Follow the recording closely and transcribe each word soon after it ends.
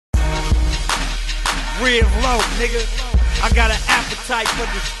Riv Locc, nigga. I got an appetite for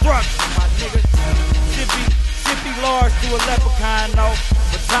destruction, my nigga. Should be large to a leprechaun, no,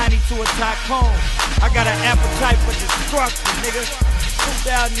 but tiny to a tycoon. I got an appetite for destruction, nigga.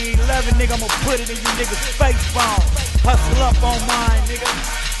 2011, nigga, I'ma put it in you niggas' face bone. Hustle up on mine, nigga.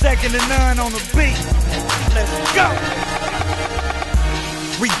 Second to none on the beat. Let's go.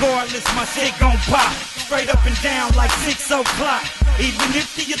 Regardless, my shit gon' pop. Straight up and down like 6 o'clock. Even if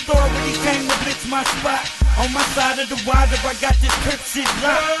the authority came to blitz my spot, on my side of the water, I got this crip shit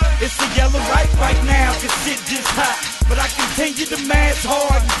locked. It's a yellow light right now, cause shit just hot. But I continue to mash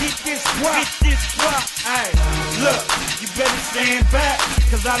hard and get this guap. Ay, look, you better stand back,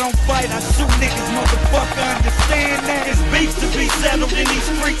 cause I don't fight, I shoot niggas, motherfucker, understand that. It's beef to be settled in these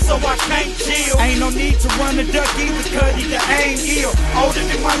streets, so I can't chill. Ain't no need to run a duck either, cause the aim ill. Older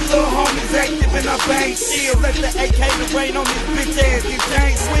than my little homies, active and I bang still. Let the AK to rain on this bitch ass, get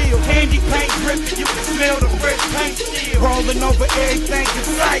James wheel. Candy paint dripping, you can smell the fresh paint still. Rolling over everything in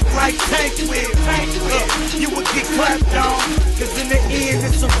sight like tank wheel. You would get clapped on, cause in the end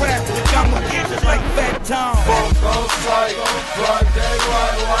it's a rap. Look, I'ma get it like Fat Tom. Fonk on sight, broad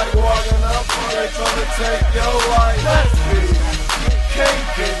daylight, like walking up on they tryna take your life. Let's be, you can't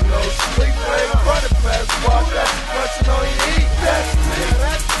get no sleep, ain't running past walk, that's clutching on your eat. That's me,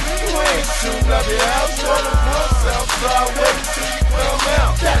 you ain't shooting up your house, running blunts outside, waiting till you come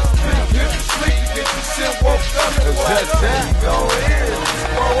out. That's me, you can sleep, you get your shit woke up, and that's that. You go in,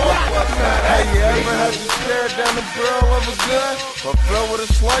 hey, you ever had to stare down the barrel of a gun? Or fell with a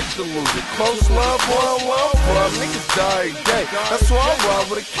slight delusion? Close love, one-on-one, boy, niggas die every day. That's why I ride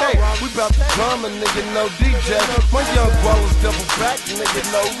with a K. We bout to drum a nigga, no DJ. My young ballers double back, nigga,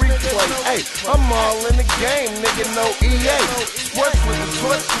 no replay. Hey, I'm all in the game, nigga, no EA. Sports with the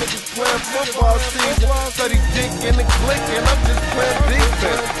torch, niggas playing football season. Study dick in the click, and I'm just playing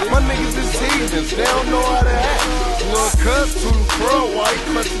defense. My niggas is heathens, they don't know how to act. Little cuz to the pro, white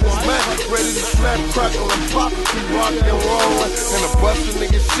clutching his man, ready to snap, crackle, and pop. We rockin' and rollin', and a bustin'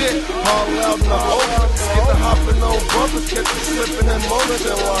 nigga shit, all out in the open. Get the hoppin' on bumpers, catch the slippin' and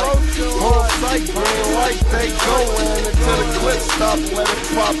motion like whole sight, green light, they goin' until the clip stop, let it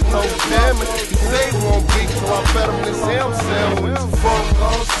pop, no damage. He say he won't beat, so I bet him this ham sandwich. Fonk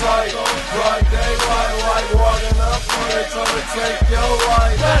on sight, broad daylight, like walking up on it, tryna take your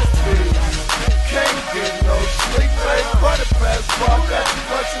life. Let's be, you can't get no sleep, ain't running past walk, got you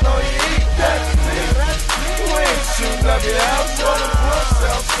clutching on your eat. That's me, you ain't shooting up your house, running blunts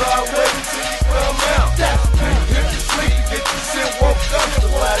outside, waiting till you come out. That's me, if you sleep, you get your shit woke up, the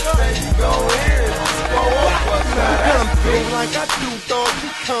last thing you gon' hear is go up, what's that? I'm big like I do, dog,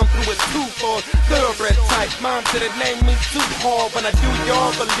 you come through with 2 4. Thoroughbred type, mom to the name me too hard. When I do,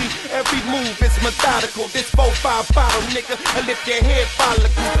 y'all believe every move is methodical. This 4-5 bottle, nigga, I lift your head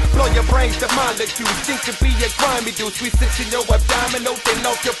follicle, blow your brains to molecules. Think to be a grimy dude, 360 yo abdominal, then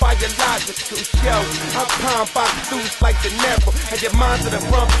off your biological. Yo, I palm box dudes like the Neville, and your mind to the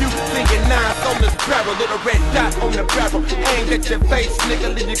front view, thinking 9 on this barrel, little red dot on the barrel, aimed at your face,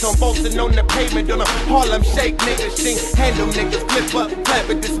 nigga, leave you convulsing on the pavement, on a Harlem shake, nigga, Shink, handle niggas, flip up, clap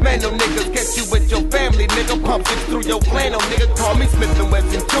it, dismantle niggas, catch you with your family, nigga, pump it through your plano, nigga, call me Smith &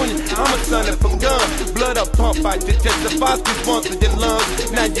 Wesson Jr., I'm a son of a gun, blood up pump out your chest, the phosphorus response to your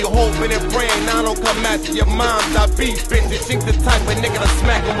lungs, now you hoping and praying, I don't come after your moms, I beat bitches, Shink the type of nigga to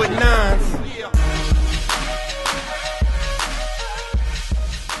smack 'em with 9s.